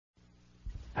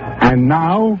And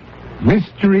now,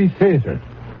 Mystery Theater.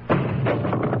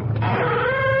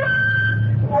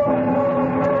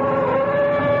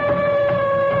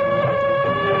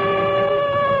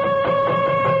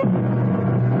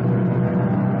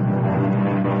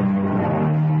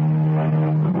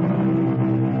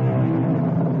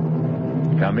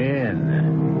 Come in.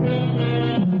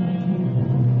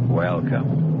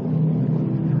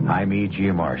 Welcome. I'm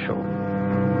E.G. Marshall.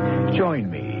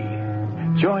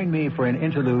 Join me for an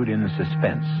interlude in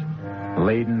suspense,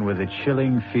 laden with the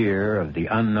chilling fear of the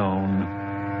unknown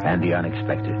and the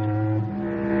unexpected.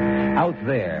 Out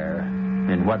there,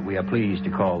 in what we are pleased to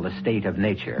call the state of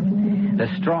nature, the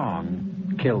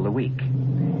strong kill the weak.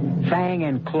 Fang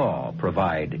and claw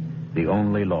provide the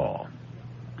only law.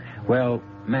 Well,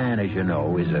 man, as you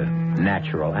know, is a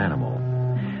natural animal.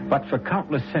 But for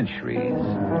countless centuries,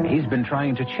 he's been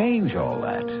trying to change all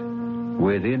that,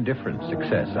 with indifferent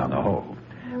success on the whole.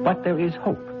 But there is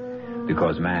hope,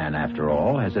 because man, after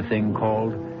all, has a thing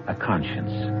called a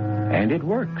conscience. And it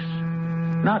works.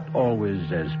 Not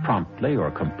always as promptly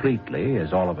or completely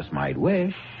as all of us might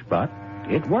wish, but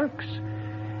it works.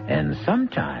 And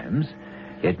sometimes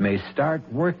it may start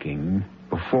working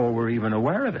before we're even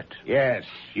aware of it. Yes,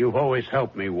 you've always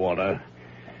helped me, Walter.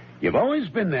 You've always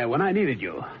been there when I needed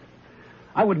you.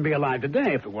 I wouldn't be alive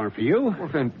today if it weren't for you. Well,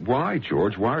 then why,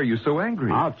 George? Why are you so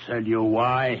angry? I'll tell you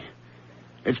why.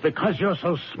 It's because you're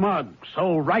so smug,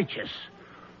 so righteous,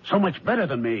 so much better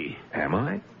than me. Am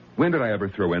I? When did I ever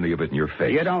throw any of it in your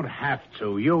face? You don't have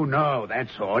to. You know,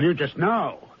 that's all. You just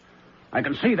know. I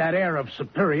can see that air of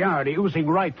superiority oozing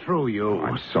right through you.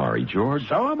 I'm sorry, George.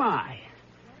 So am I.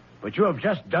 But you have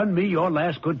just done me your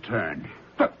last good turn.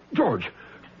 George,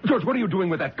 what are you doing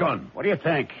with that gun? What do you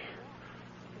think?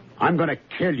 I'm going to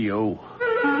kill you.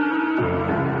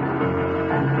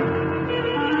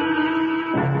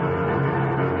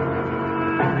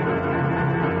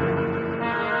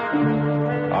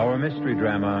 Our mystery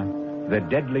drama, The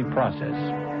Deadly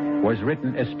Process, was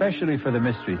written especially for the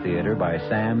Mystery Theater by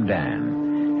Sam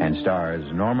Dan and stars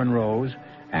Norman Rose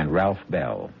and Ralph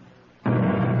Bell.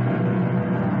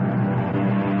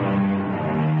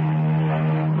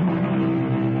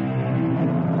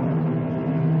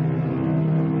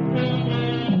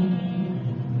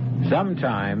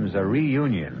 Sometimes a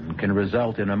reunion can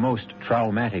result in a most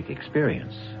traumatic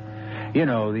experience. You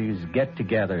know, these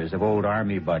get-togethers of old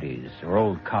army buddies or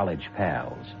old college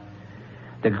pals.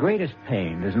 The greatest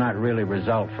pain does not really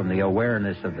result from the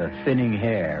awareness of the thinning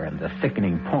hair and the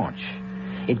thickening paunch.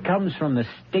 It comes from the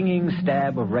stinging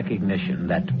stab of recognition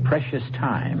that precious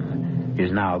time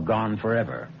is now gone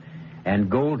forever, and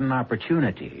golden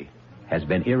opportunity has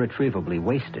been irretrievably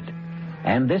wasted.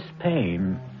 And this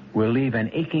pain will leave an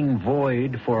aching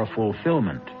void for a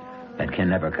fulfillment that can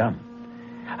never come.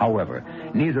 However,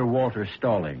 neither Walter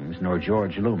Stallings nor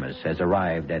George Loomis has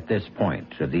arrived at this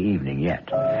point of the evening yet.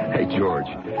 Hey, George,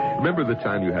 remember the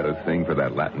time you had a thing for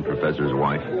that Latin professor's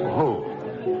wife?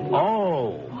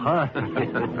 Oh, huh?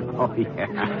 Oh,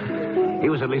 yeah. He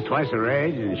was at least twice her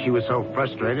age, and she was so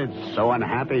frustrated, so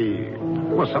unhappy.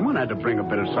 Well, someone had to bring a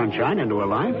bit of sunshine into her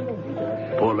life.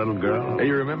 Poor little girl. Hey,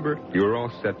 you remember? You were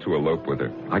all set to elope with her.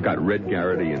 I got Red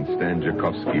Garrity and Stan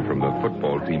Jakowski from the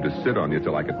football team to sit on you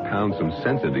till I could pound some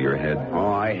sense into your head.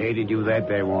 Oh, I hated you that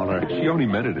day, Walter. She only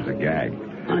meant it as a gag.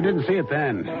 I didn't see it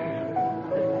then.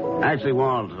 Actually,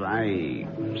 Walt, I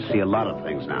see a lot of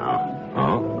things now.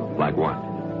 Oh? Like what?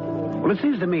 Well, it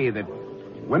seems to me that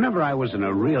whenever I was in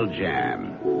a real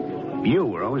jam, you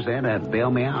were always there to bail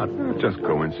me out. Just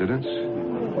coincidence.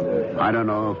 I don't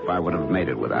know if I would have made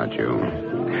it without you.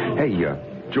 Hey,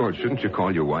 George, shouldn't you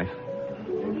call your wife?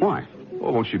 Why?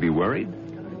 Well, won't she be worried?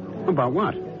 About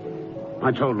what?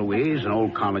 I told Louise, an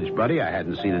old college buddy I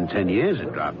hadn't seen in 10 years,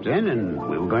 had dropped in, and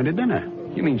we were going to dinner.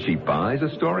 You mean she buys a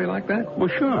story like that? Well,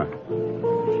 sure.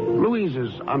 Louise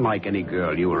is unlike any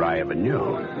girl you or I ever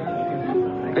knew.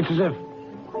 It's as if...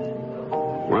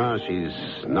 Well, she's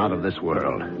not of this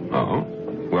world. Oh?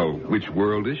 Well, which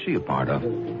world is she a part of?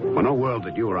 Well, no world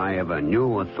that you or I ever knew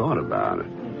or thought about.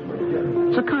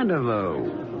 It's a kind of a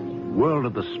world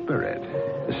of the spirit.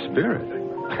 The spirit?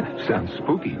 Sounds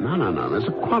spooky. No. There's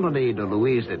a quality to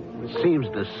Louise that seems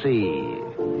to see.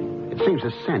 It seems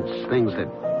to sense things that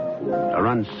are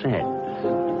unsaid,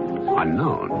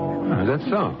 unknown. Oh, is that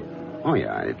so? Oh,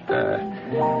 yeah.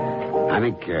 I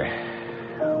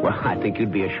think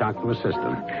you'd be a shock to the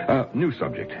system. New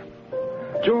subject.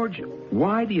 George,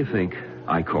 why do you think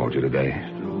I called you today?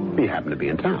 You happen to be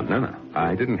in town. No.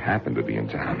 I didn't happen to be in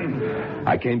town.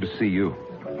 I came to see you.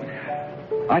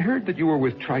 I heard that you were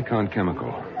with Tricon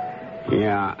Chemical.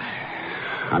 Yeah.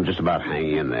 I'm just about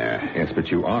hanging in there. Yes, but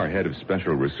you are head of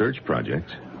special research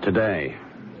projects. Today.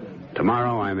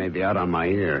 Tomorrow I may be out on my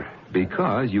ear.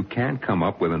 Because you can't come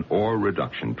up with an ore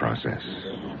reduction process.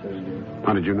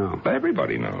 How did you know?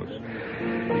 Everybody knows.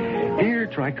 Here,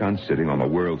 Tricon's sitting on the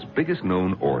world's biggest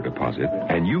known ore deposit,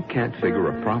 and you can't figure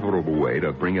a profitable way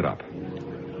to bring it up.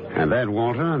 And that,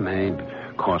 Walter, may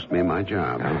cost me my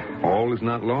job. Now, all is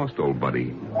not lost, old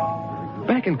buddy.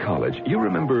 Back in college, you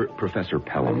remember Professor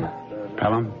Pelham?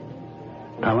 Pelham?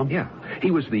 Pelham? Yeah. He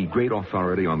was the great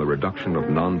authority on the reduction of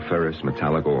non-ferrous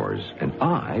metallic ores, and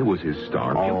I was his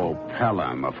star pupil. Oh,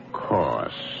 Pelham, of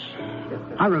course.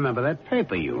 I remember that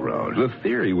paper you wrote. The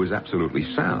theory was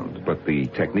absolutely sound, but the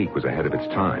technique was ahead of its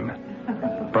time.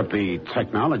 But the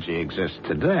technology exists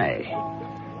today.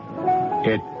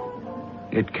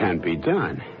 It can't be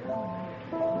done.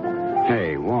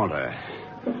 Hey, Walter,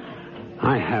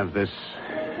 I have this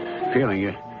feeling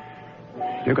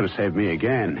you're going to save me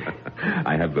again.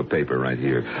 I have the paper right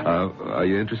here. Are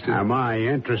you interested? Am I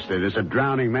interested? Is a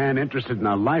drowning man interested in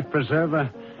a life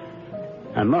preserver?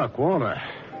 And look, Walter,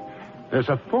 there's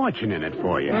a fortune in it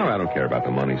for you. Oh, I don't care about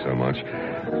the money so much.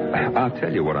 I'll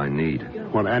tell you what I need.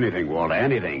 Well, anything, Walter,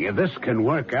 anything. If this can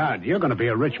work out, you're going to be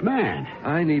a rich man.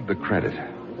 I need the credit.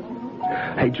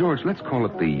 Hey, George, let's call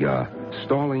it the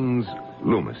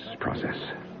Stallings-Loomis process.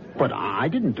 But I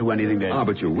didn't do anything to... Ah,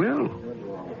 but you will.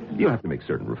 You'll have to make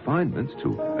certain refinements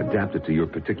to adapt it to your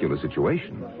particular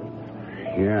situation.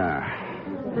 Yeah.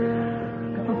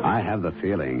 I have the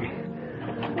feeling.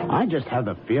 I just have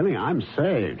the feeling I'm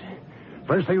saved.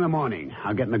 First thing in the morning,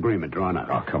 I'll get an agreement drawn up.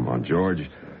 Oh, come on, George.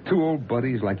 Two old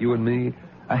buddies like you and me,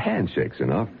 a handshake's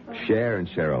enough. Share and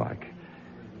share alike.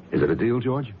 Is it a deal,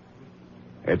 George?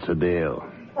 It's a deal.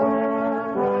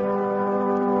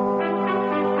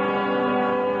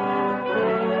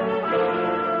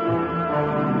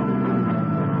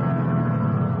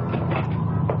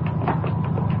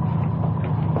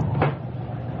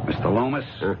 Mr. Loomis?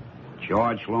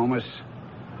 George Loomis?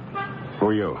 Who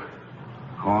are you?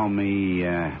 Call me,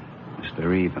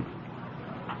 Mr. Even.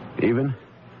 Even?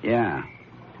 Yeah.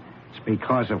 It's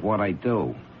because of what I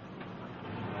do.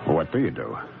 Well, what do you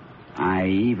do? I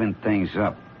even things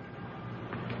up.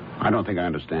 I don't think I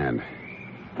understand.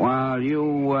 Well,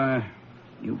 you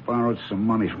borrowed some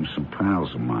money from some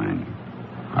pals of mine.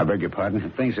 I beg your pardon?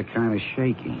 And things are kind of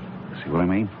shaky. See what I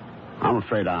mean? I'm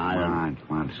afraid Come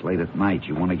on. It's late at night.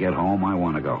 You want to get home? I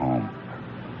want to go home.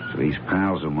 So these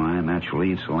pals of mine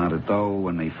naturally eat a lot of dough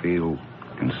when they feel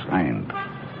consigned.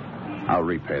 I'll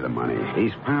repay the money.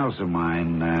 These pals of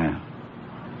mine,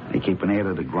 they keep an ear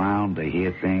to the ground. They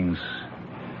hear things.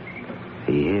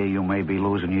 They hear you may be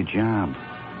losing your job.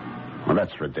 Well,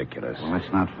 that's ridiculous. Well,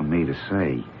 that's not for me to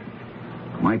say.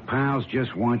 My pals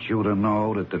just want you to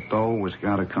know that the dough has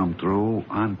got to come through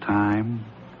on time,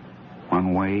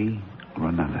 one way or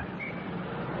another.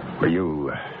 Well,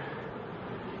 you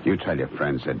tell your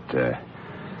friends that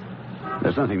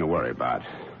there's nothing to worry about.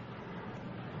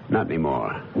 Not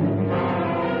anymore.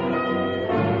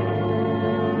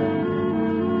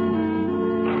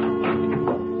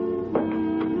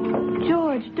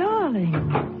 George,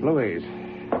 darling. Louise.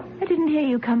 I didn't hear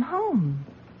you come home.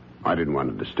 I didn't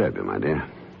want to disturb you, my dear.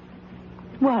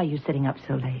 Why are you sitting up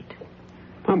so late?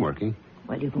 I'm working.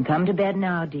 Well, you can come to bed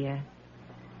now, dear.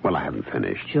 Well, I haven't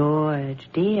finished. George,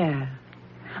 dear.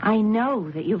 I know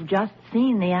that you've just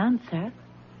seen the answer.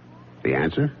 The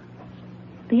answer?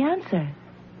 The answer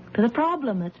to the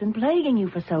problem that's been plaguing you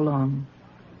for so long.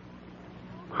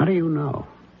 How do you know?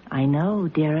 I know,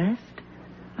 dearest.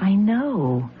 I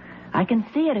know. I can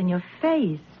see it in your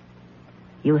face.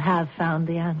 You have found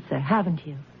the answer, haven't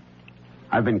you?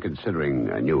 I've been considering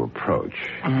a new approach.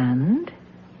 And?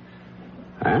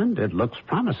 And it looks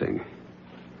promising.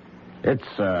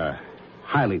 It's a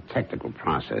highly technical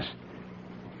process.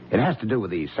 It has to do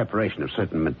with the separation of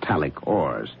certain metallic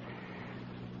ores.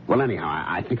 Well, anyhow,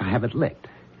 I think I have it licked.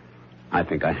 I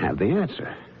think I have the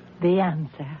answer. The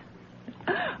answer.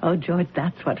 Oh, George,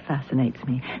 that's what fascinates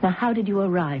me. Now, how did you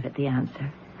arrive at the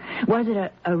answer? Was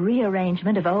it a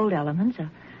rearrangement of old elements?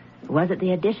 Was it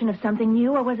the addition of something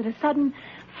new, or was it a sudden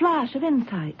flash of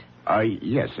insight?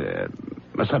 Yes, a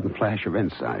sudden flash of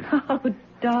insight. Oh,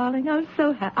 darling, I'm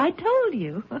so happy. I told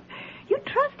you. You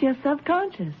trust your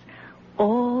subconscious.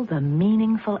 All the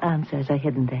meaningful answers are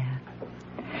hidden there.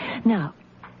 Now,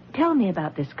 tell me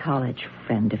about this college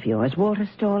friend of yours, Walter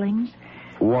Stallings.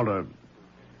 Walter...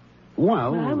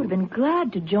 Well, I would have been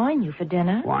glad to join you for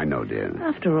dinner. Oh, I know, dear.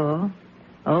 After all,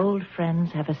 old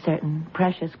friends have a certain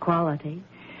precious quality.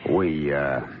 We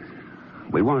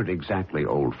weren't exactly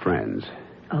old friends.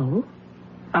 Oh?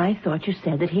 I thought you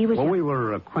said that he was... Well, we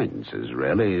were acquaintances,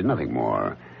 really. Nothing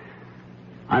more.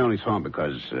 I only saw him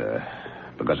because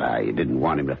I didn't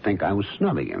want him to think I was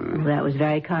snubbing him. That was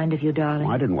very kind of you, darling.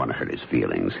 I didn't want to hurt his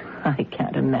feelings. I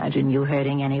can't imagine you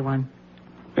hurting anyone.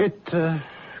 It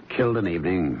killed an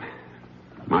evening.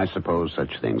 I suppose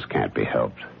such things can't be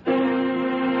helped.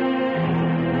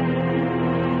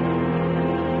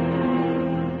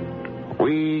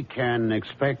 We can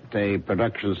expect a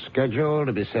production schedule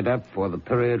to be set up for the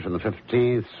period from the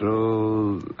 15th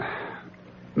through...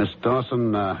 Miss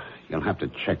Dawson, you'll have to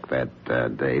check that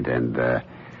date, and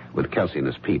with Kelsey and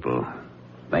his people,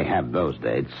 they have those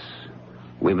dates.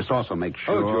 We must also make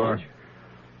sure... Oh, George.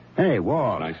 Hey,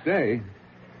 Walt. Nice day.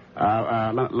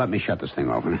 Let me shut this thing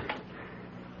open.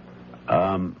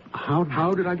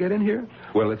 How did I get in here?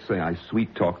 Well, let's say I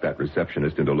sweet-talked that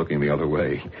receptionist into looking the other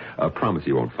way. Promise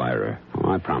you won't fire her.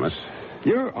 Oh, I promise.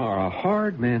 You are a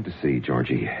hard man to see,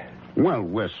 Georgie. Well,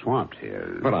 we're swamped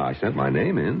here. But I sent my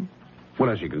name in. Well,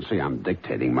 as you can see, I'm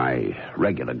dictating. My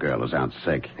regular girl is out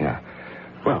sick. Yeah.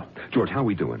 Well, George, how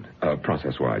we doing?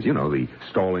 Process-wise, you know, the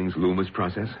Stallings-Loomis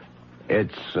process?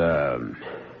 It's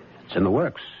in the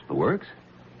works. The works?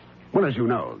 Well, as you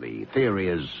know, the theory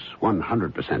is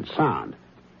 100% sound.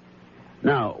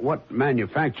 Now, what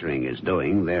manufacturing is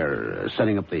doing, they're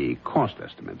setting up the cost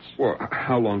estimates. Well,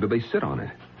 how long do they sit on it?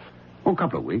 Oh, a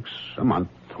couple of weeks, a month,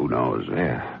 who knows?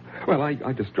 Yeah. Well, I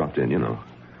just dropped in, you know.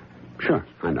 Sure,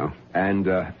 I know. And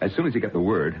as soon as you get the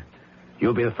word...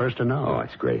 You'll be the first to know. Oh,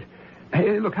 that's great.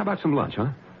 Hey, look, how about some lunch, huh?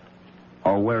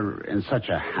 Oh, we're in such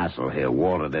a hassle here,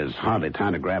 Walter. There's hardly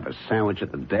time to grab a sandwich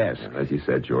at the desk. Yeah, as you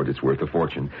said, George, it's worth a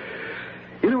fortune.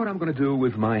 You know what I'm going to do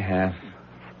with my half?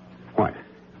 What?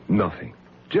 Nothing.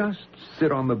 Just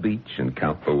sit on the beach and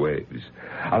count the waves.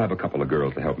 I'll have a couple of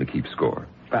girls to help me keep score.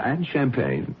 And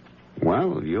champagne.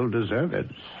 Well, you'll deserve it.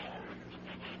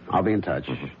 I'll be in touch.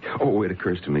 Oh, it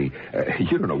occurs to me.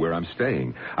 You don't know where I'm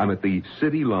staying. I'm at the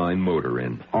City Line Motor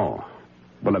Inn. Oh.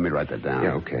 Well, let me write that down.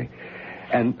 Yeah, okay.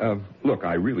 And, look,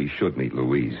 I really should meet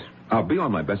Louise. I'll be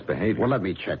on my best behavior. Well, let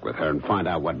me check with her and find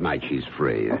out what night she's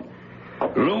free.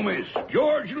 Loomis,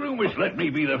 George Loomis, let me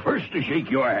be the first to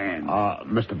shake your hand.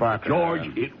 Mr. Barker.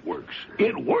 George, it works.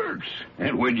 It works.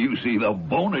 And when you see the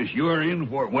bonus you're in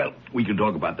for, well, we can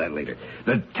talk about that later.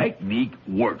 The technique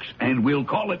works, and we'll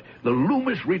call it the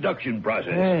Loomis reduction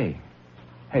process.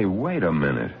 Hey, wait a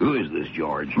minute. Who is this,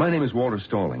 George? My name is Walter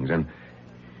Stallings, and...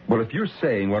 Well, if you're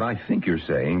saying what I think you're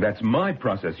saying, that's my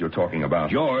process you're talking about.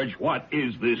 George, what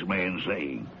is this man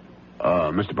saying?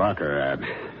 Mr. Barker,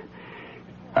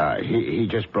 he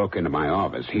just broke into my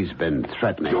office. He's been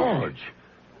threatening...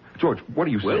 George, what are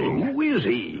you saying? Well, who is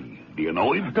he? Do you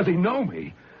know him? Does he know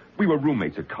me? We were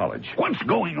roommates at college. What's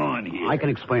going on here? I can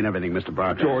explain everything, Mr.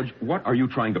 Barker. George, what are you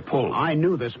trying to pull? I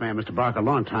knew this man, Mr. Barker, a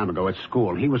long time ago at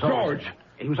school. He was George!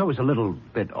 He was always a little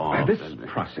bit off. This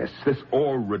process, this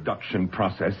ore reduction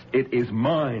process, it is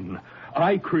mine.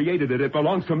 I created it. It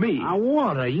belongs to me. Now,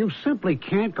 Walter, you simply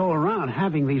can't go around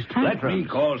having these tantrums. Let me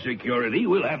call security.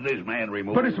 We'll have this man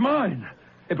removed. But it's mine.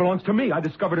 It belongs to me. I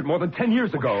discovered it more than 10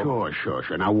 years ago. Sure.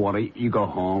 Now, Walter, you go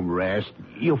home, rest.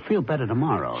 You'll feel better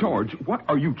tomorrow. George, what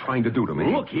are you trying to do to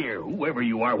me? Look here, whoever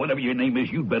you are, whatever your name is,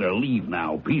 you'd better leave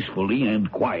now, peacefully and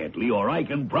quietly, or I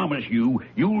can promise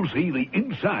you'll see the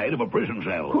inside of a prison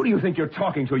cell. Who do you think you're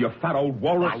talking to, you fat old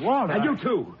walrus? Now, Walter. And you,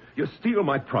 too. You steal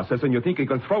my process and you think you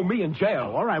can throw me in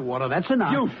jail. All right, Walter, that's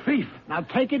enough. You thief. Now,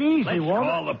 take it easy, Let's Walter.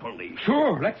 call the police.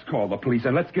 Sure, let's call the police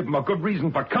and let's give them a good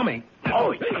reason for coming.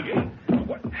 Oh,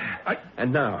 What?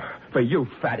 And now, for you,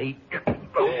 fatty.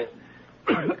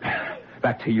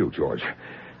 Back to you, George.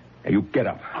 You get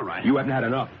up. All right. You haven't had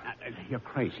enough. You're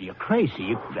crazy.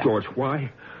 George,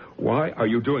 why? Why are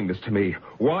you doing this to me?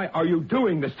 Why are you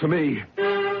doing this to me?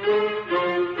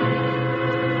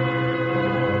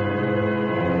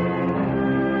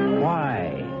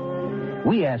 Why?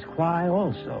 We ask why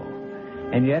also.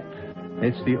 And yet,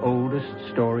 it's the oldest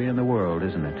story in the world,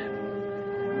 isn't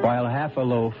it? While half a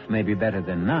loaf may be better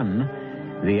than none,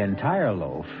 the entire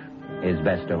loaf is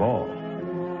best of all.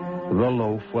 The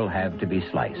loaf will have to be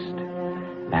sliced.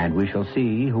 And we shall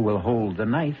see who will hold the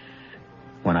knife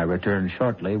when I return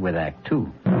shortly with Act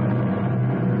 2.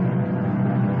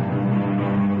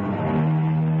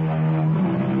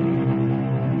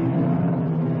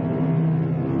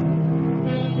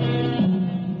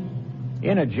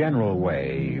 In a general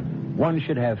way, one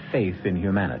should have faith in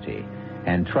humanity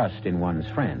and trust in one's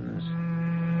friends.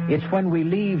 It's when we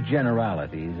leave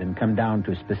generalities and come down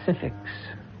to specifics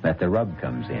that the rub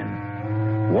comes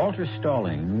in. Walter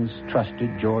Stallings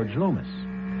trusted George Loomis,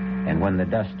 and when the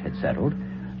dust had settled,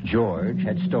 George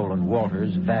had stolen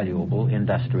Walter's valuable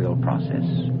industrial process.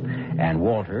 And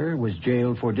Walter was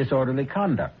jailed for disorderly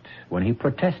conduct when he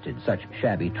protested such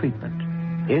shabby treatment.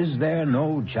 Is there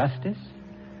no justice?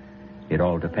 It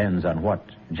all depends on what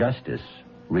justice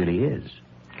really is.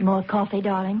 More coffee,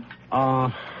 darling?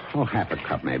 Half a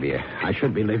cup, maybe. I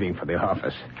should be leaving for the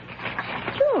office.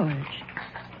 George,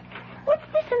 what's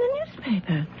this in the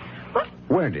newspaper? What?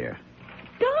 Where, dear?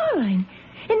 Darling,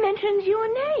 it mentions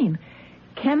your name.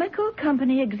 Chemical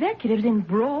company executives in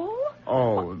brawl?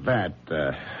 Oh, that,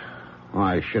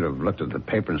 I should have looked at the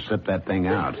paper and slipped that thing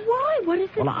out. Why? What is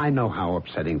it? Well, I know how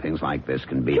upsetting things like this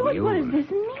can be George, to you. what does this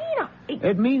mean?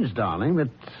 It means, darling, that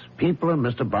people in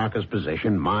Mr. Barker's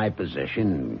position, my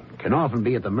position, can often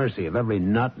be at the mercy of every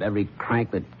nut, every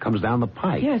crank that comes down the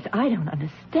pike. Yes, I don't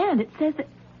understand. It says that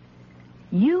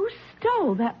you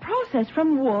stole that process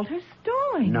from Walter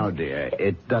Stallings. No, dear,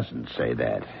 it doesn't say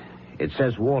that. It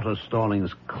says Walter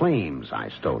Stallings claims I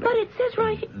stole it. But it says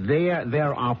right...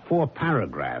 There are 4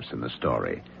 paragraphs in the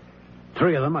story.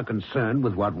 3 of them are concerned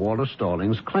with what Walter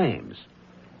Stallings claims.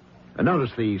 And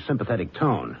notice the sympathetic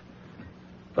tone.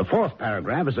 The 4th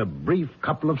paragraph is a brief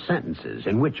couple of sentences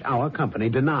in which our company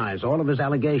denies all of his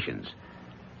allegations.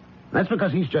 That's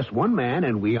because he's just one man,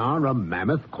 and we are a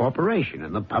mammoth corporation,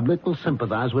 and the public will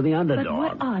sympathize with the underdog. But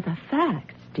what are the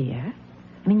facts, dear?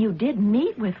 I mean, you did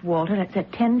meet with Walter, that's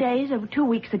at 10 days or 2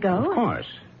 weeks ago. Of course.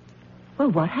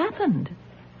 Well, what happened?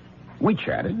 We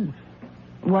chatted.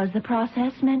 Was the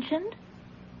process mentioned?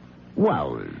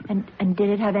 Well... And did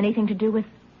it have anything to do with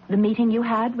the meeting you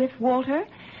had with Walter?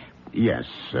 Yes,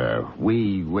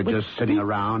 we were just sitting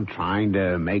around trying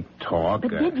to make talk.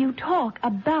 But did you talk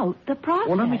about the process?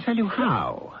 Well, let me tell you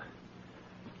how.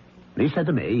 He said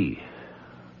to me,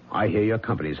 I hear your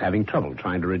company's having trouble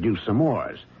trying to reduce some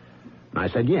ores. And I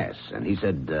said, yes. And he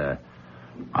said,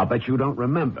 I'll bet you don't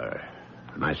remember.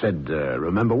 And I said,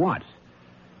 remember what?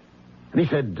 And he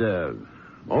said,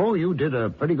 oh, you did a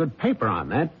pretty good paper on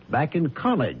that back in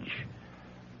college.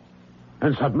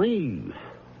 And suddenly...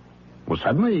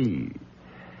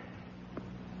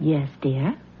 Yes,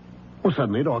 dear? Well,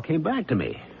 suddenly it all came back to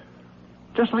me.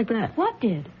 Just like that. What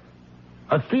did?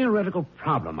 A theoretical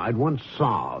problem I'd once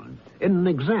solved in an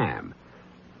exam.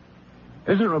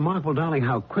 Isn't it remarkable, darling,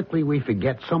 how quickly we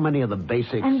forget so many of the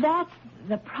basics? And that's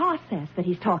the process that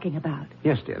he's talking about.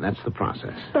 Yes, dear, that's the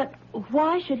process. But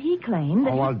why should he claim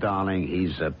that... Oh, well, darling,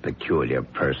 he's a peculiar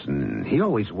person. He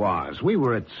always was. We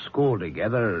were at school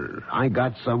together. I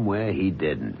got somewhere he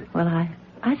didn't. Well,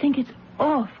 I think it's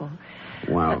awful.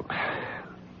 Well,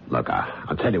 look,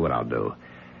 I'll tell you what I'll do.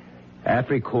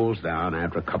 After he cools down,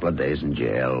 after a couple of days in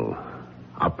jail,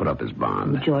 I'll put up his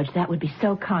bond. Oh, George, that would be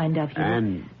so kind of you.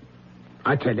 And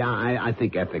I tell you, I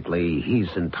think ethically he's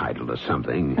entitled to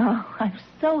something. Oh, I'm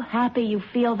so happy you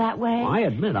feel that way. I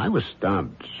admit I was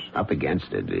stumped, up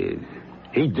against it.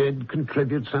 He did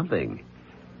contribute something.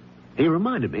 He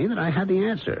reminded me that I had the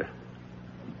answer.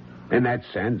 In that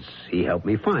sense, he helped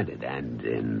me find it. And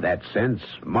in that sense,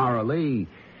 morally,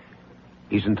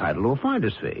 he's entitled to a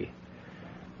finder's fee.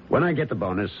 When I get the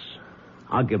bonus,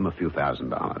 I'll give him a few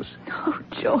 $1,000s. Oh,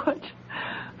 George,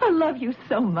 I love you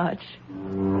so much.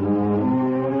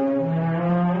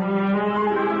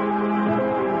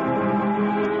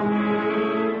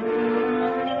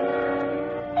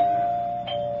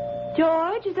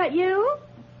 George, is that you?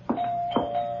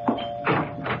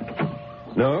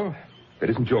 No, it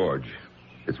isn't George.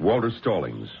 It's Walter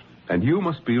Stallings. And you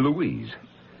must be Louise.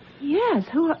 Yes,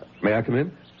 who... May I come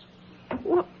in?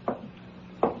 What?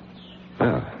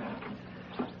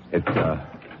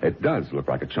 It does look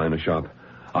like a china shop.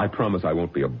 I promise I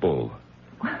won't be a bull.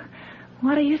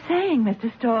 What are you saying,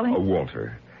 Mr. Stallings?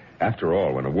 Walter, after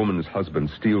all, when a woman's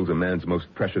husband steals a man's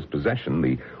most precious possession,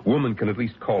 the woman can at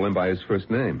least call him by his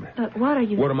first name. But what are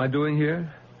you... What am I doing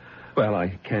here? Well,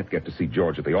 I can't get to see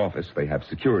George at the office. They have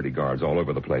security guards all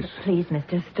over the place. Please,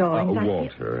 Mr. Stallings.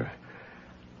 Walter,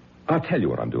 I'll tell you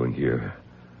what I'm doing here.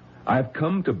 I've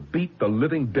come to beat the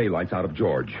living daylights out of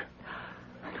George.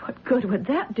 What good would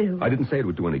that do? I didn't say it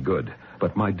would do any good.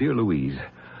 But, my dear Louise,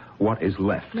 what is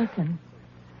left? Listen,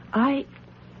 I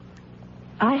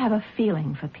have a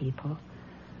feeling for people.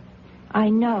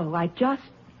 I just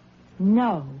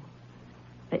know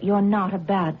that you're not a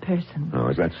bad person. Oh,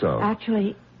 is that so?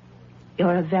 Actually,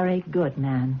 you're a very good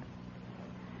man.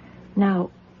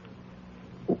 Now,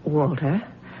 Walter,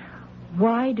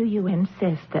 why do you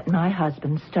insist that my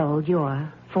husband stole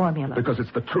your formula? Because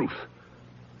it's the truth.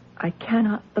 I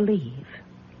cannot believe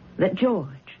that George,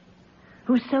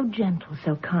 who's so gentle,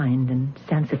 so kind and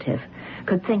sensitive,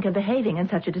 could think of behaving in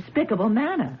such a despicable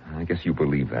manner. I guess you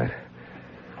believe that.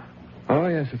 Oh,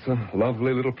 yes, it's a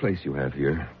lovely little place you have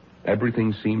here.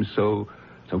 Everything seems so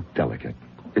delicate.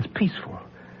 It's peaceful.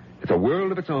 It's a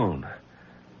world of its own.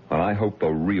 Well, I hope the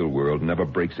real world never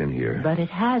breaks in here. But it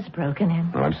has broken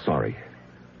in. Well, I'm sorry.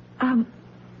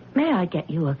 May I get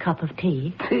you a cup of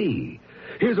tea? Tea?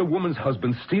 Here's a woman's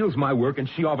husband steals my work and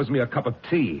she offers me a cup of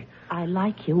tea. I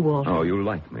like you, Walter. Oh, you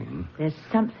like me? There's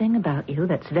something about you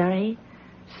that's very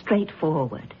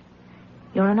straightforward.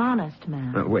 You're an honest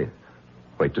man. Wait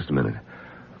just a minute.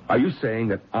 Are you saying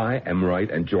that I am right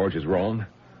and George is wrong?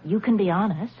 You can be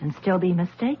honest and still be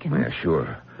mistaken. Yeah,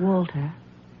 sure. Walter,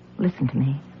 listen to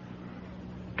me.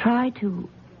 Try to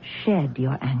shed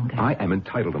your anger. I am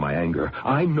entitled to my anger.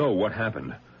 I know what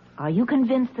happened. Are you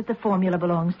convinced that the formula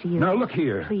belongs to you? Now, look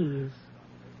here. Please,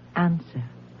 answer.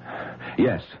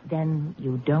 Yes. Then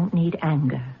you don't need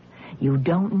anger. You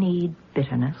don't need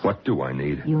bitterness. What do I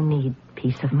need? You need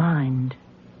peace of mind,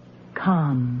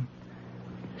 calm,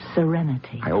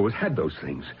 serenity. I always had those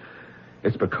things.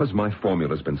 It's because my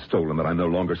formula's been stolen that I'm no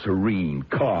longer serene,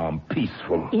 calm,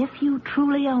 peaceful. If you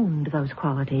truly owned those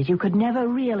qualities, you could never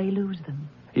really lose them.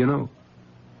 You know,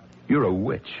 you're a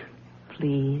witch.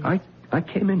 Please. I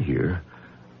came in here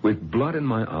with blood in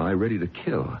my eye, ready to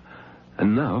kill.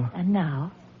 And now... And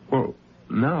now? Well,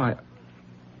 now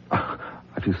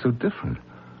I feel so different.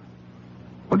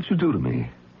 What did you do to me?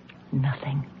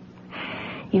 Nothing.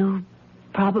 You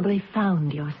probably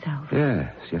found yourself.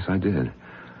 Yes, I did.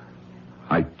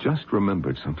 I just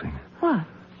remembered something. What?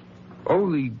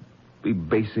 Oh, the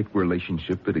basic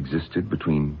relationship that existed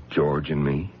between George and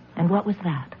me. And what was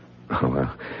that? Oh,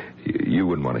 well, you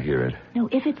wouldn't want to hear it. No,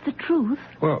 if it's the truth.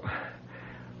 Well,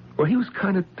 he was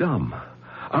kind of dumb.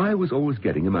 I was always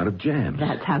getting him out of jams.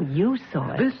 That's how you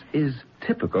saw it. This is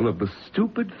typical of the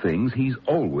stupid things he's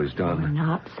always done. You're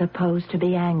not supposed to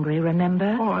be angry,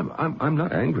 remember? Oh, I'm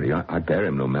not angry. I bear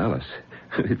him no malice.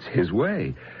 It's his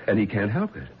way, and he can't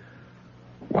help it.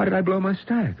 Why did I blow my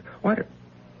stag?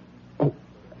 Oh,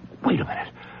 wait a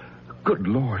minute. Good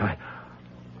Lord,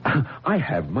 I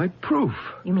have my proof.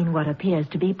 You mean what appears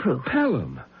to be proof?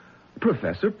 Pelham.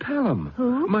 Professor Pelham.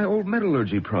 Who? My old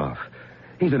metallurgy prof.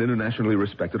 He's an internationally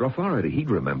respected authority. He'd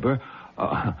remember.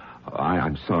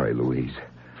 I'm sorry, Louise.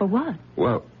 For what?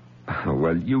 Well,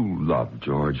 you love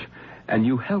George, and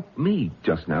you helped me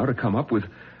just now to come up with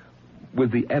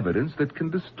the evidence that can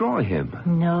destroy him.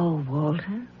 No,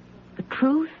 Walter. The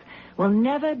truth will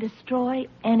never destroy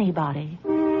anybody.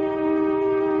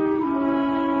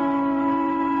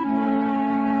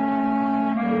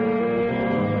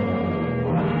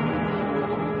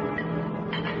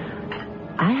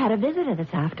 I had a visitor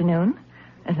this afternoon.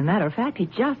 As a matter of fact, he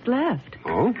just left.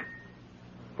 Oh?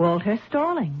 Walter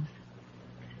Stallings.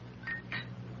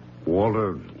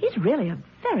 Walter... He's really a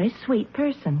very sweet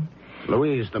person.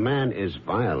 Louise, the man is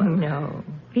violent. No,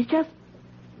 he's just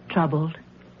troubled,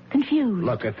 confused.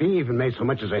 Look, if he even made so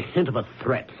much as a hint of a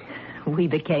threat... We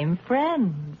became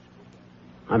friends.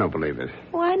 I don't believe it.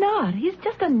 Why not? He's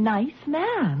just a nice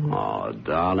man. Oh,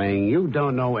 darling, you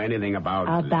don't know anything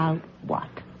about... About what?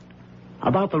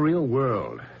 About the real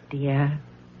world. Dear,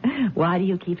 why do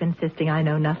you keep insisting I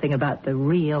know nothing about the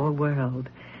real world?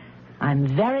 I'm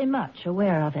very much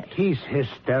aware of it. He's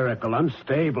hysterical,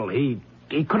 unstable. He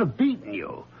could have beaten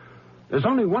you. There's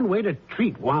only one way to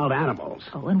treat wild animals.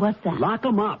 Oh, and what's that? Lock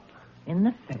them up. In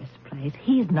the first place,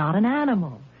 he's not an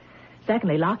animal.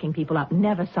 Secondly, locking people up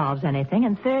never solves anything.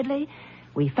 And thirdly,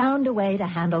 we found a way to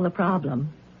handle the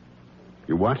problem.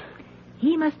 You what?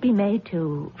 He must be made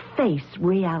to face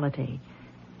reality.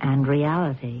 And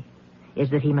reality is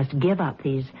that he must give up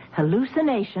these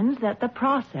hallucinations that the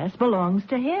process belongs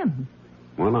to him.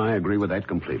 Well, I agree with that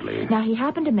completely. Now, he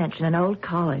happened to mention an old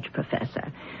college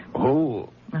professor. Oh.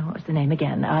 Oh, what was the name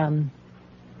again?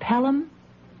 Pelham?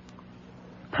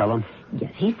 Pelham?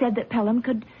 Yes, he said that Pelham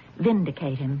could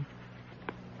vindicate him.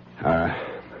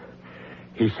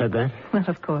 He said that? Well,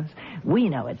 of course, we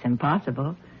know it's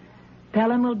impossible.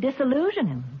 Pelham will disillusion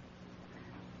him.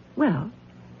 Well,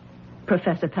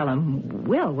 Professor Pelham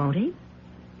will, won't he?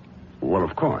 Well,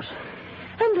 of course.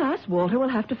 And thus, Walter will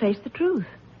have to face the truth.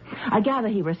 I gather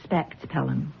he respects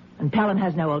Pelham, and Pelham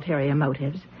has no ulterior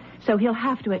motives, so he'll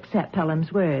have to accept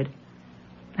Pelham's word.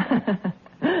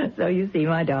 So you see,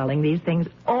 my darling, these things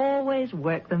always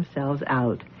work themselves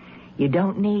out. You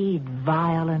don't need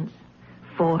violence,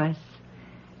 force,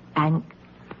 and...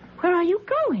 Where are you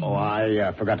going? Oh,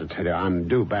 I forgot to tell you. I'm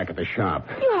due back at the shop.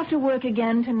 You have to work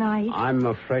again tonight. I'm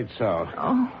afraid so.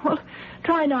 Oh, well,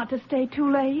 try not to stay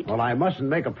too late. Well, I mustn't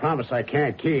make a promise I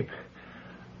can't keep.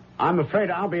 I'm afraid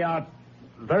I'll be out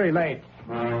very late.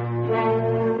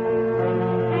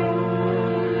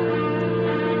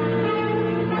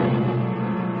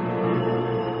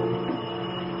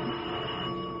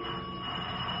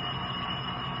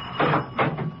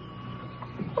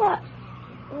 What?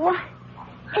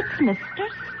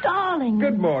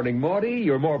 morning. Good morning, Morty.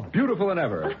 You're more beautiful than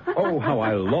ever. Oh, how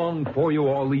I longed for you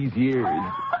all these years.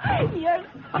 You're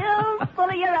still full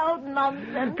of your old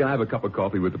nonsense. Can I have a cup of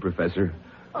coffee with the professor?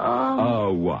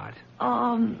 What?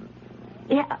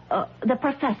 Yeah, the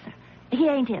professor. He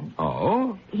ain't in.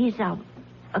 Oh? He's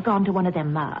gone to one of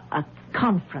them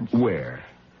conferences. Where?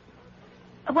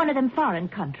 One of them foreign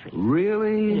countries.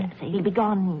 Really? Yes, he'll be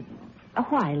gone a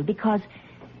while because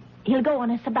he'll go on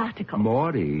a sabbatical.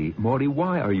 Morty,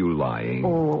 why are you lying?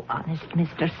 Oh, honest,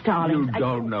 Mr. Stallings. You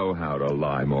don't know how to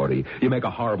lie, Morty. You make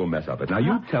a horrible mess of it. Now,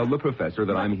 you tell the professor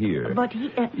that I'm here. But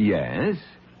he... Yes?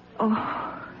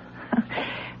 Oh,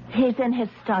 he's in his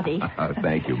study.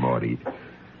 Thank you, Morty.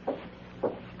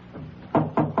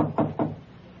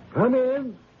 Come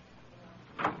in.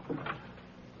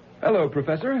 Hello,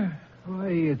 Professor. Why,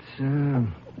 it's,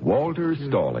 Walter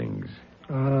Stallings.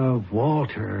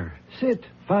 Walter. Sit.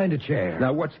 Find a chair.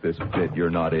 Now, what's this bit you're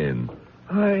not in?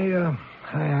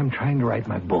 I'm trying to write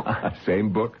my book.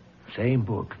 Same book? Same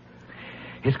book.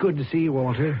 It's good to see you,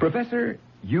 Walter. Professor,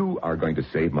 you are going to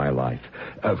save my life.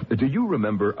 Do you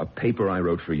remember a paper I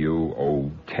wrote for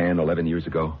you, 10, 11 years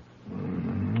ago?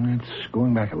 It's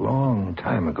going back a long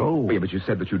time ago. Yeah, but you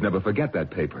said that you'd never forget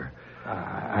that paper.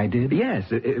 I did?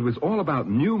 Yes, it was all about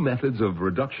new methods of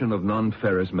reduction of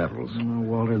non-ferrous metals.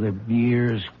 Walter, the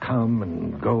years come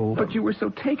and go. But you were so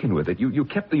taken with it. You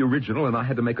kept the original, and I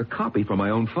had to make a copy for my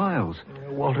own files.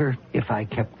 Walter, if I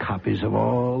kept copies of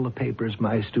all the papers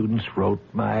my students wrote,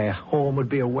 my home would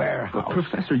be a warehouse. But,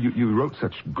 Professor, you wrote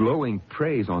such glowing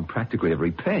praise on practically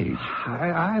every page.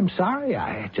 I'm sorry.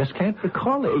 I just can't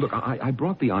recall it. Look, I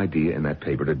brought the idea in that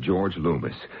paper to George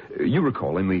Loomis. You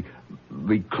recall him,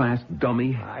 the class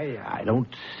dummy? I don't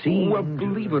see. Well,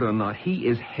 believe it or not, he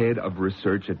is head of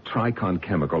research at Tricon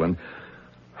Chemical, and,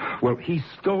 well, he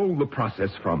stole the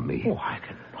process from me. Oh, I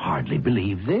can hardly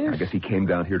believe this. I guess he came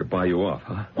down here to buy you off,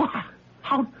 huh? What?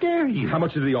 How dare you? How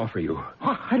much did he offer you?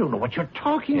 I don't know what you're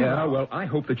talking about. Yeah, well, I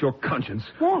hope that your conscience...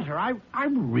 Walter, I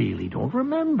really don't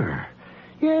remember.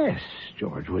 Yes,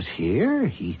 George was here.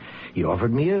 He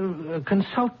offered me a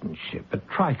consultantship at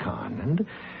Tricon, and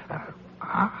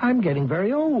I'm getting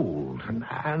very old, and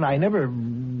I never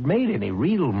made any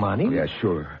real money. Yeah,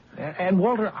 sure. And,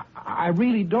 Walter, I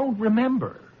really don't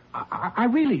remember. I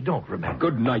really don't remember.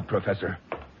 Good night, Professor.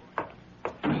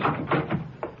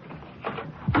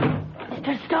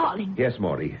 Mr. Stallings. Yes,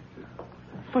 Morty.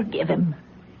 Forgive him.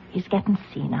 He's getting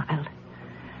senile.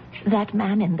 That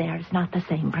man in there is not the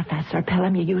same Professor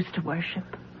Pelham you used to worship.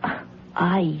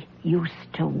 I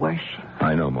used to worship.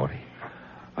 I know, Morty.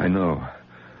 I know.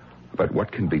 But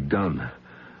what can be done?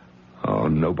 Oh,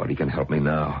 nobody can help me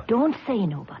now. Don't say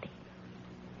nobody.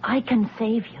 I can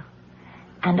save you.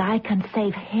 And I can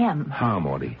save him. How,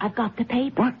 Morty? I've got the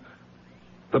paper. What?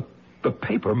 The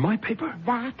paper? My paper?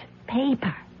 That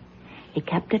paper. He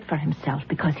kept it for himself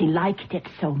because he liked it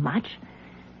so much.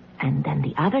 And then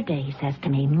the other day he says to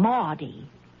me, Maudie,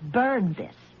 burn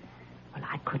this. Well,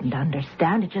 I couldn't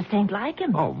understand. It just ain't like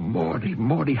him. Oh,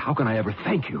 Morty, how can I ever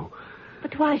thank you?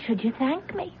 But why should you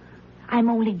thank me? I'm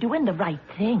only doing the right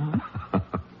thing.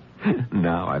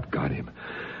 Now I've got him.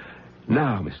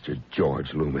 Now, Mr.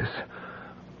 George Loomis,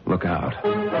 look out.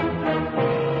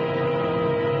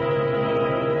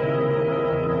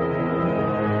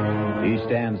 He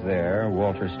stands there,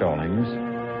 Walter Stallings,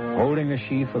 holding a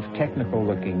sheaf of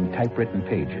technical-looking typewritten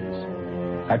pages.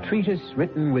 A treatise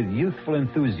written with youthful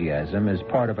enthusiasm as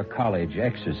part of a college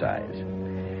exercise.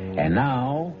 And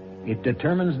now it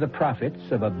determines the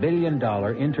profits of $1 billion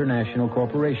international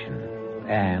corporation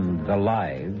and the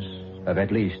lives of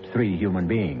at least 3 human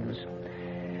beings.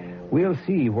 We'll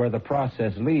see where the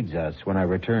process leads us when I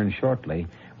return shortly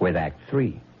with Act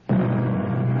 3.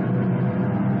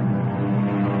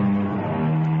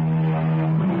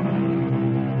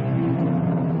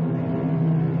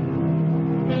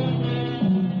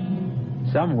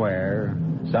 Somewhere,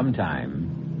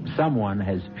 sometime, someone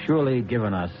has surely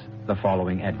given us the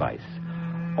following advice.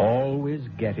 Always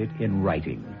get it in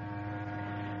writing.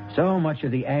 So much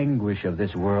of the anguish of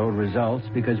this world results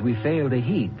because we fail to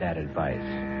heed that advice.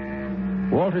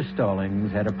 Walter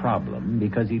Stallings had a problem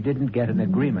because he didn't get an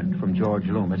agreement from George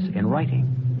Loomis in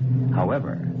writing.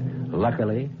 However,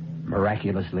 luckily,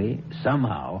 miraculously,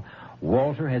 somehow,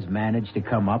 Walter has managed to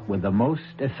come up with the most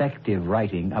effective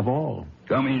writing of all.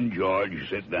 Come in, George.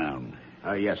 Sit down.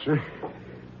 Yes, sir.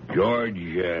 George,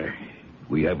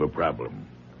 we have a problem.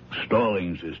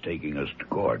 Stallings is taking us to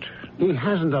court. He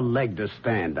hasn't a leg to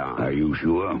stand on. Are you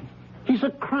sure? He's a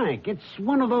crank. It's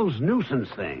one of those nuisance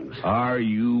things. Are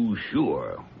you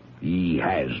sure? He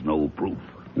has no proof.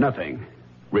 Nothing.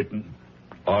 Written?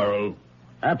 Oral?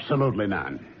 Absolutely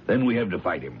none. Then we have to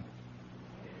fight him.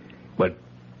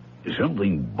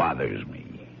 something bothers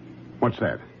me. What's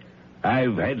that?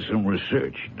 I've had some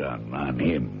research done on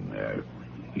him.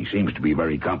 He seems to be a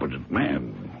very competent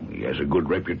man. He has a good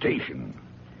reputation.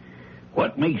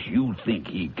 What makes you think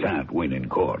he can't win in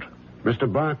court?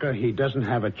 Mr. Barker, he doesn't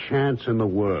have a chance in the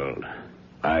world.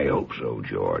 I hope so,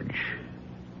 George.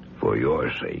 For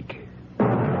your sake.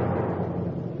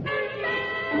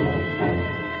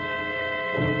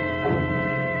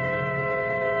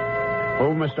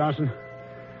 Oh, Miss Dawson?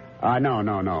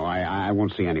 No. I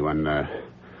won't see anyone.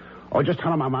 Just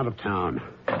tell him I'm out of town.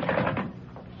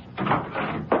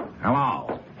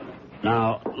 Hello.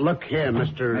 Now, look here,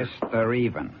 Mr. Mr.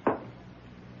 Even.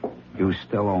 You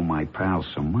still owe my pal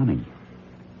some money.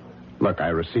 Look, I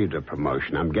received a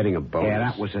promotion. I'm getting a bonus. Yeah,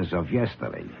 that was as of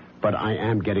yesterday. But I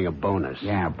am getting a bonus.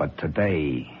 Yeah, but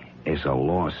today is a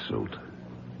lawsuit.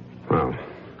 Oh.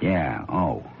 Yeah,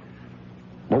 oh.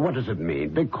 Well, what does it mean?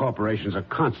 Big corporations are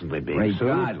constantly being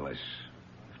Regardless,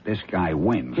 if this guy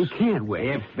wins... He can't win.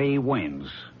 If he wins,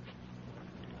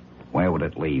 where would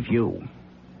it leave you?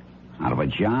 Out of a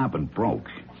job and broke.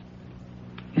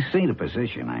 You see the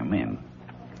position I'm in.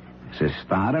 As a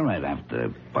starter, I'd have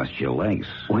to bust your legs.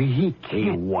 Well, he He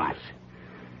can't. what?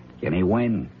 Can he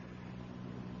win?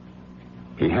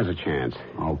 He has a chance.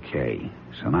 Okay.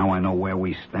 So now I know where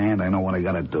we stand. I know what I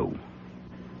gotta do.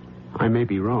 I may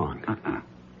be wrong.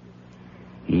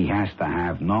 He has to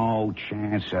have no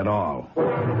chance at all.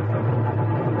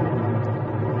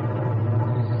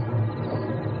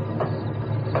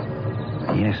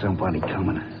 I hear somebody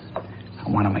coming. I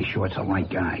want to make sure it's the right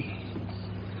guy.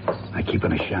 I keep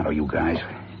in the shadow, you guys.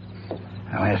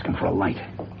 I'll ask him for a light.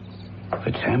 If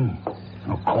it's him,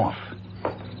 I'll cough.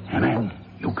 And then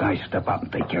you guys step out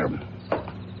and take care of him.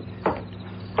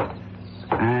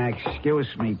 Excuse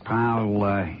me, pal.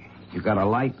 You got a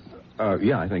light?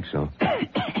 Yeah, I think so.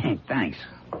 Thanks.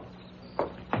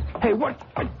 Hey, what?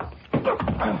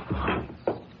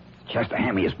 Chester,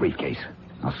 hand me his briefcase.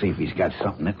 I'll see if he's got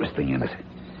something interesting in it.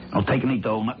 Don't take any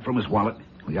dough, nothing from his wallet.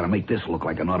 We gotta make this look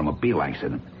like an automobile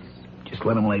accident. Just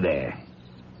let him lay there.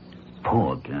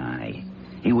 Poor guy.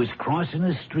 He was crossing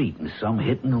the street and some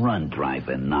hit-and-run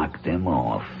driver knocked him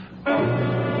off.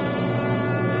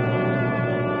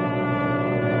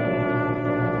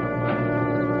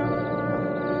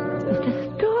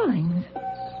 Mr. Stallings.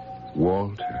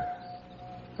 Walter.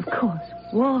 Of course,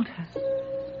 Walter.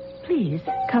 Please,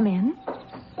 come in.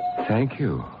 Thank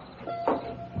you.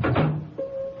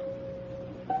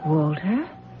 Walter,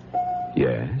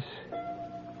 Yes?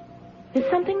 is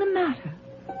something the matter?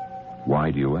 Why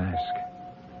do you ask?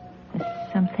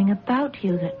 There's something about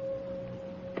you that...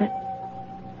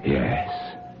 Yes.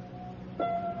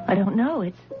 I don't know.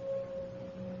 It's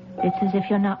as if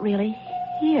you're not really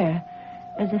here.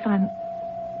 As if I'm...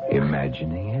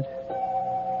 Imagining it?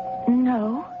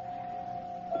 No.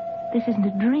 This isn't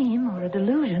a dream or a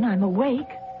delusion. I'm awake.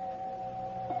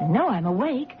 And no, I'm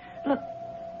awake. Look.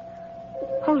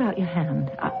 Hold out your hand.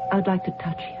 I'd like to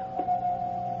touch you.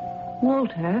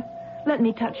 Walter, let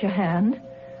me touch your hand.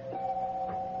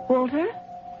 Walter?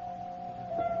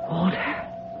 Walter?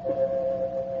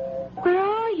 Where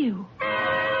are you?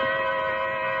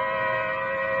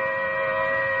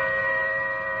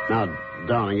 Now,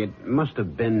 darling, it must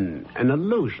have been an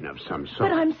illusion of some sort.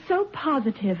 But I'm so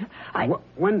positive.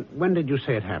 When did you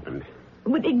say it happened?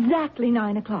 With exactly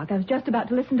 9 o'clock. I was just about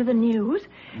to listen to the news.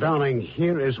 Darling,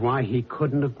 here is why he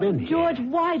couldn't have been here. George,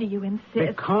 why do you insist?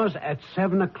 Because at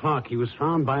 7 o'clock he was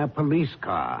found by a police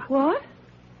car. What?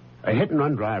 A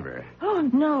hit-and-run driver. Oh,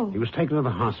 no. He was taken to the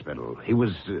hospital. He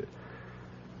was...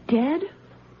 Dead?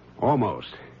 almost.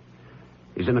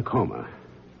 He's in a coma.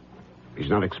 He's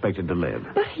not expected to live.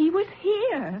 But he was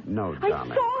here. No, I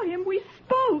darling. saw him. We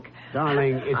spoke.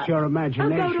 Darling, it's your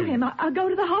imagination. I'll go to him. I'll go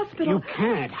to the hospital. You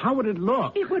can't. How would it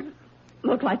look? It would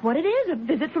look like what it is, a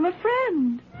visit from a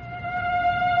friend.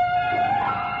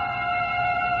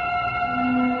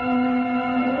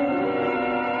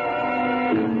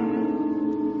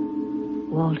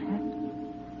 Walter?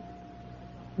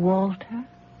 Walter?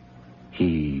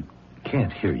 He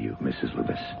can't hear you, Mrs.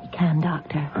 Lewis. He can,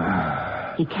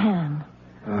 Doctor. He can.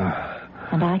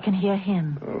 And I can hear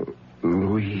him.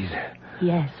 Louise,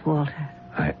 Yes, Walter.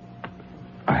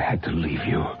 I had to leave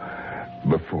you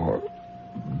before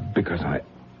because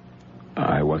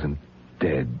I wasn't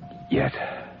dead yet.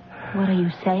 What are you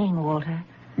saying, Walter?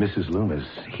 Mrs. Loomis,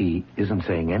 he isn't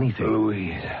saying anything.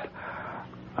 Louise,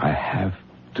 I have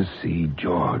to see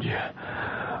George.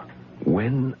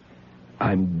 When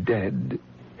I'm dead,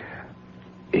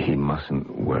 he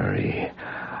mustn't worry.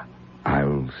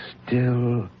 I'll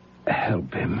still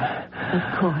help him.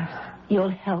 Of course. You'll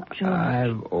help George.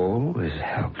 I've always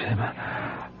helped him.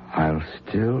 I'll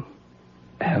still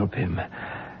help him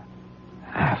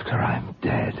after I'm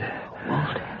dead.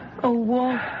 Walter. Oh,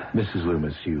 Walter. Mrs.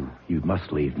 Loomis, you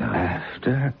must leave now.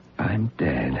 After I'm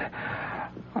dead,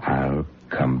 I'll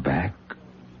come back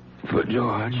for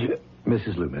George.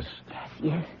 Mrs. Loomis.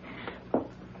 Yes.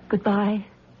 Goodbye,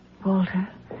 Walter.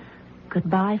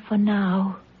 Goodbye for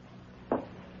now.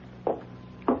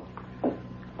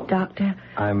 Doctor.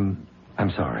 I'm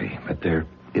sorry, but there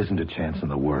isn't a chance in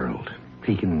the world.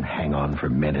 He can hang on for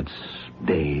minutes,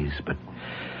 days, but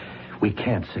we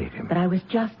can't save him. But I was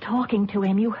just talking to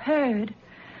him. You heard.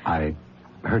 I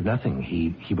heard nothing.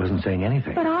 He wasn't saying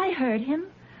anything. But I heard him.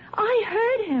 I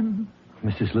heard him.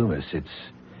 Mrs. Loomis,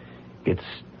 it's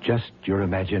just your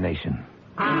imagination.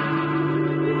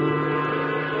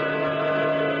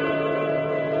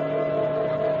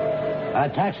 A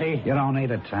taxi. You don't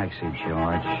need a taxi,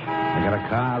 George. I got a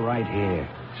car right here.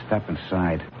 Step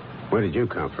inside. Where did you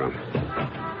come from?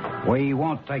 We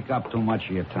won't take up too much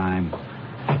of your time.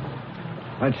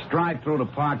 Let's drive through the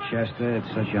park, Chester. It's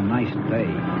such a nice day.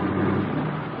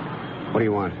 What do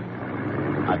you want?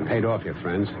 I paid off your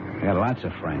friends. I got lots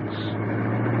of friends.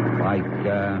 I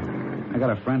got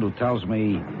a friend who tells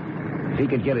me if he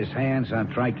could get his hands on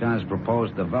Tricon's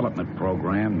proposed development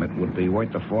program, it would be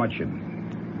worth a fortune.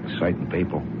 Certain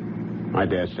people. I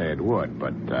dare say it would,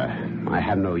 but I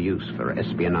have no use for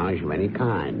espionage of any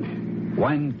kind.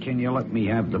 When can you let me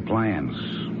have the plans?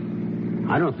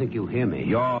 I don't think you hear me.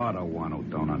 You're the one who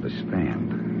don't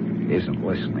understand. Isn't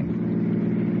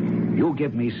listening. You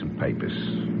give me some papers.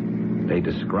 They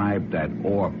describe that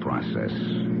ore process.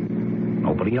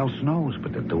 Nobody else knows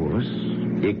but the two of us.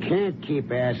 You can't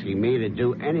keep asking me to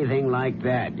do anything like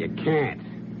that. You can't.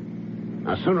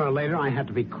 Now, sooner or later, I have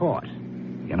to be caught.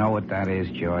 You know what that is,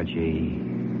 Georgie?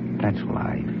 That's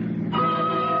life.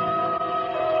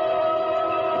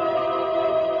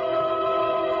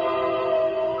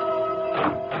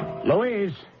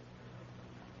 Louise!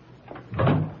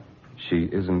 She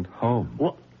isn't home.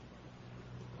 What?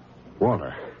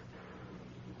 Walter.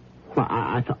 Well,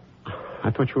 I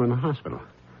thought you were in the hospital.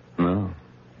 No.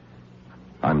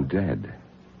 I'm dead.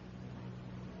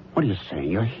 What are you saying?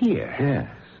 You're here. Yes.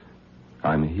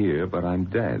 I'm here, but I'm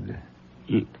dead.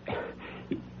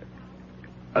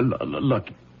 Look,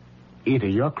 either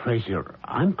you're crazy or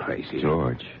I'm crazy.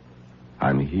 George,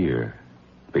 I'm here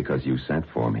because you sent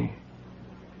for me.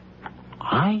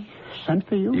 I sent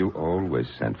for you? You always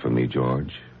sent for me,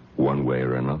 George, one way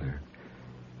or another.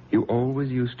 You always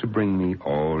used to bring me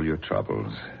all your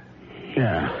troubles.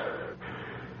 Yeah.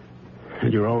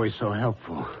 And you're always so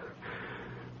helpful.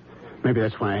 Maybe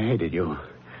that's why I hated you.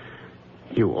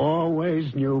 You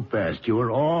always knew best. You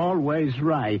were always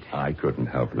right. I couldn't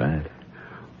help that.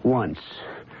 Once,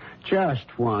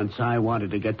 just once, I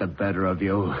wanted to get the better of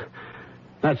you.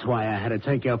 That's why I had to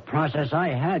take your process. I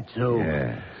had to.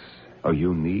 Yes. Oh,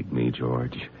 you need me,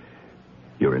 George.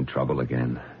 You're in trouble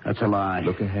again. That's a lie.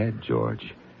 Look ahead,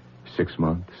 George. 6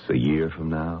 months, a year from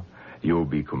now, you'll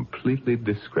be completely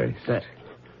disgraced.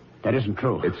 That isn't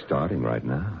true. It's starting right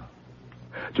now.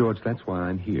 George, that's why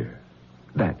I'm here.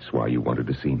 That's why you wanted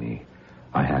to see me.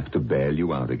 I have to bail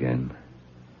you out again.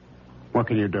 What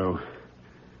can you do?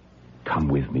 Come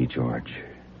with me, George.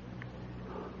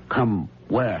 Come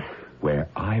where? Where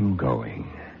I'm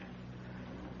going.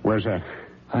 Where's that?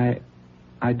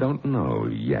 I don't know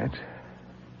yet.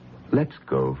 Let's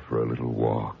go for a little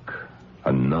walk.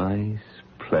 A nice,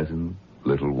 pleasant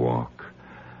little walk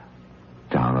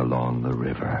down along the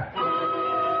river.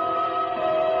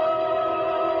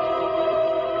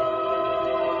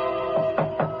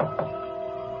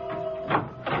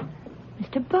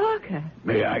 Mr. Barker.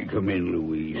 May I come in,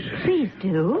 Louise? Please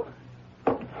do.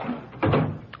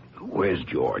 Where's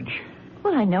George?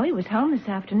 Well, I know he was home this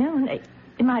afternoon.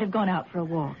 He might have gone out for a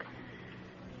walk.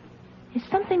 Is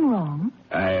something wrong?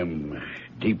 I am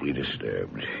deeply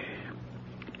disturbed.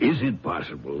 Is it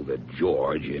possible that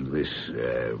George and this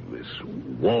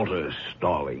Walter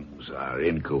Stallings are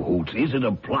in cahoots? Is it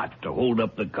a plot to hold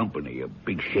up the company, a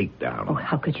big shakedown? Oh,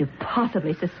 how could you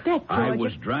possibly suspect, George? I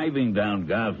was driving down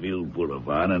Garfield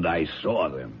Boulevard and I saw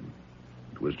them.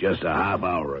 It was just a half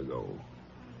hour ago.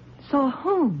 Saw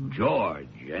whom? George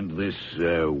and this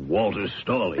Walter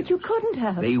Stallings. But you couldn't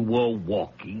have. They were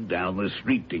walking down the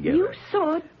street together. You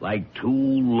saw it? Like two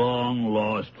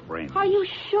long-lost friends. Are you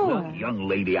sure? Look, young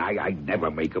lady, I never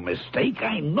make a mistake.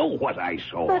 I know what I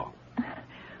saw. But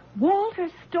Walter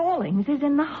Stallings is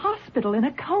in the hospital in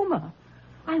a coma.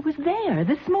 I was there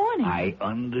this morning. I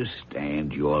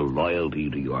understand your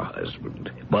loyalty to your husband,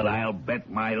 but I'll bet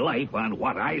my life on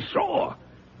what I saw.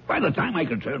 By the time I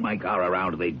could turn my car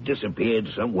around, they disappeared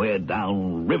somewhere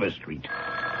down River Street.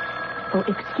 Oh,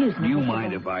 excuse me. Do you Mr.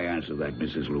 mind if I answer that,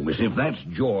 Mrs. Loomis? If that's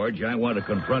George, I want to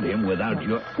confront him without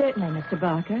your... Certainly, Mr.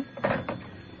 Barker.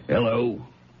 Hello?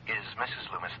 Is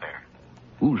Mrs. Loomis there?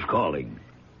 Who's calling?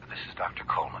 This is Dr.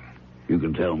 Coleman. You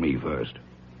can tell me first.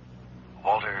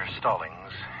 Walter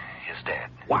Stallings is dead.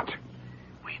 What?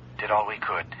 We did all we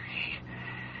could. He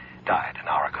died an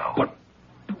hour ago.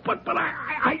 But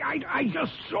I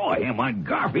just saw him on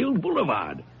Garfield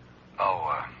Boulevard.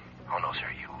 Oh, no, sir.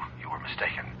 You were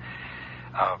mistaken.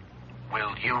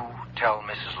 Will you tell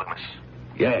Mrs. Loomis?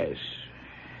 Yes.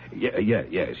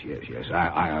 Yes.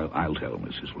 I'll tell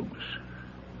Mrs. Loomis.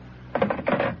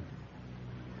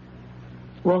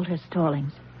 Walter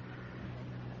Stallings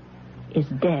is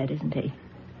dead, isn't he?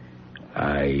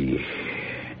 I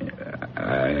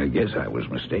guess I was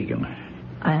mistaken.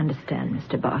 I understand,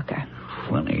 Mr. Barker.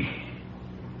 Funny.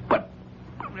 But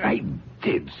I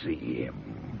did see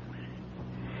him.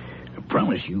 I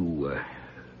promise you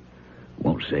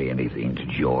won't say anything to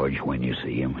George when you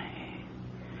see him.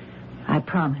 I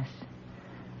promise.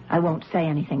 I won't say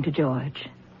anything to George.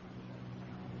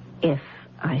 If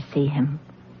I see him.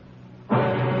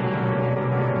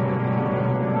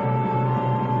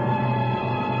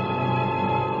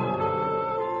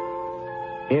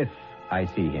 If I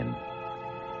see him.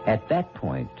 At that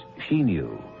point, she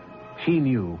knew. She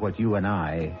knew what you and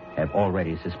I have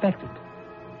already suspected.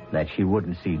 That she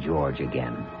wouldn't see George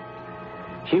again.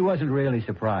 She wasn't really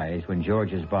surprised when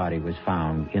George's body was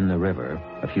found in the river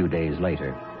a few days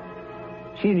later.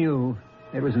 She knew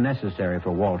it was necessary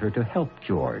for Walter to help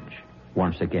George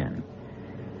once again.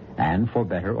 And for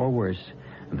better or worse,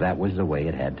 that was the way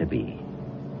it had to be.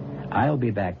 I'll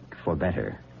be back for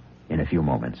better in a few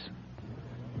moments.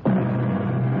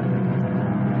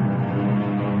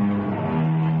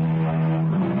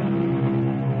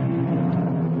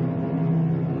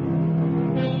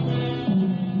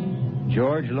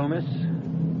 George Loomis,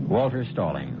 Walter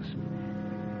Stallings.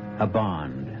 A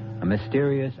bond, a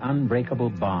mysterious,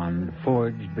 unbreakable bond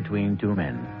forged between two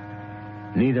men.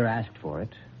 Neither asked for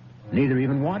it, neither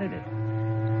even wanted it.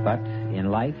 But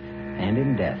in life and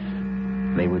in death,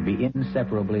 they would be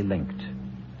inseparably linked.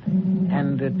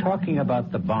 And talking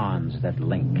about the bonds that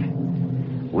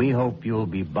link, we hope you'll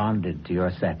be bonded to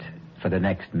your set for the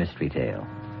next mystery tale.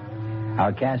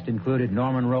 Our cast included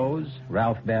Norman Rose,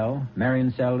 Ralph Bell,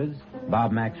 Marion Seldes,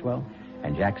 Bob Maxwell,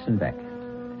 and Jackson Beck.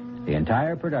 The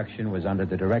entire production was under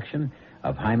the direction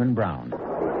of Hyman Brown.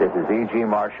 This is E.G.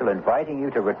 Marshall inviting you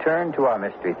to return to our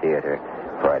Mystery Theater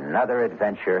for another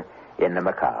adventure in the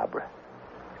macabre.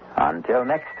 Until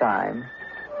next time,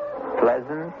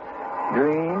 pleasant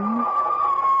dreams.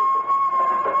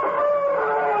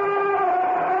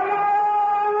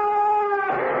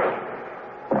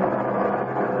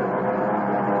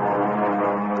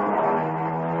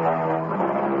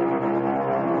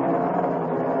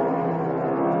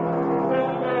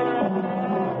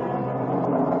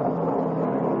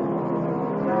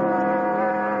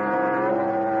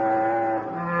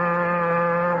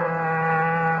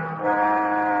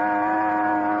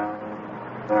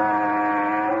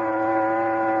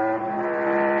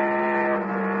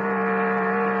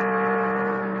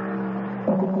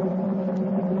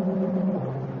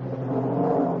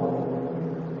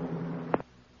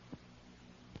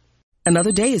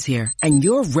 Another day is here, and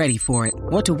you're ready for it.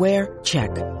 What to wear?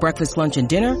 Check. Breakfast, lunch, and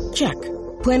dinner? Check.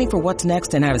 Planning for what's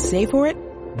next and how to save for it?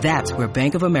 That's where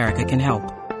Bank of America can help.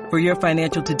 For your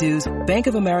financial to-dos, Bank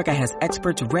of America has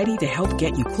experts ready to help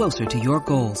get you closer to your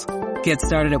goals. Get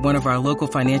started at one of our local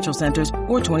financial centers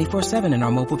or 24/7 in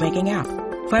our mobile banking app.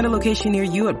 Find a location near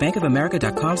you at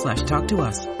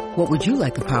bankofamerica.com/talktous. What would you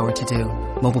like the power to do?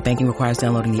 Mobile banking requires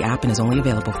downloading the app and is only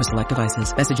available for select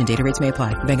devices. Message and data rates may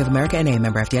apply. Bank of America N.A.,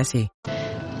 member FDIC.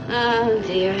 Oh,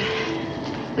 dear.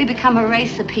 We become a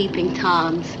race of peeping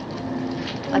Toms.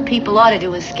 What people ought to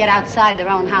do is get outside their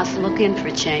own house and look in for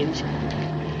a change.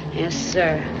 Yes,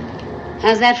 sir.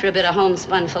 How's that for a bit of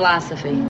homespun philosophy?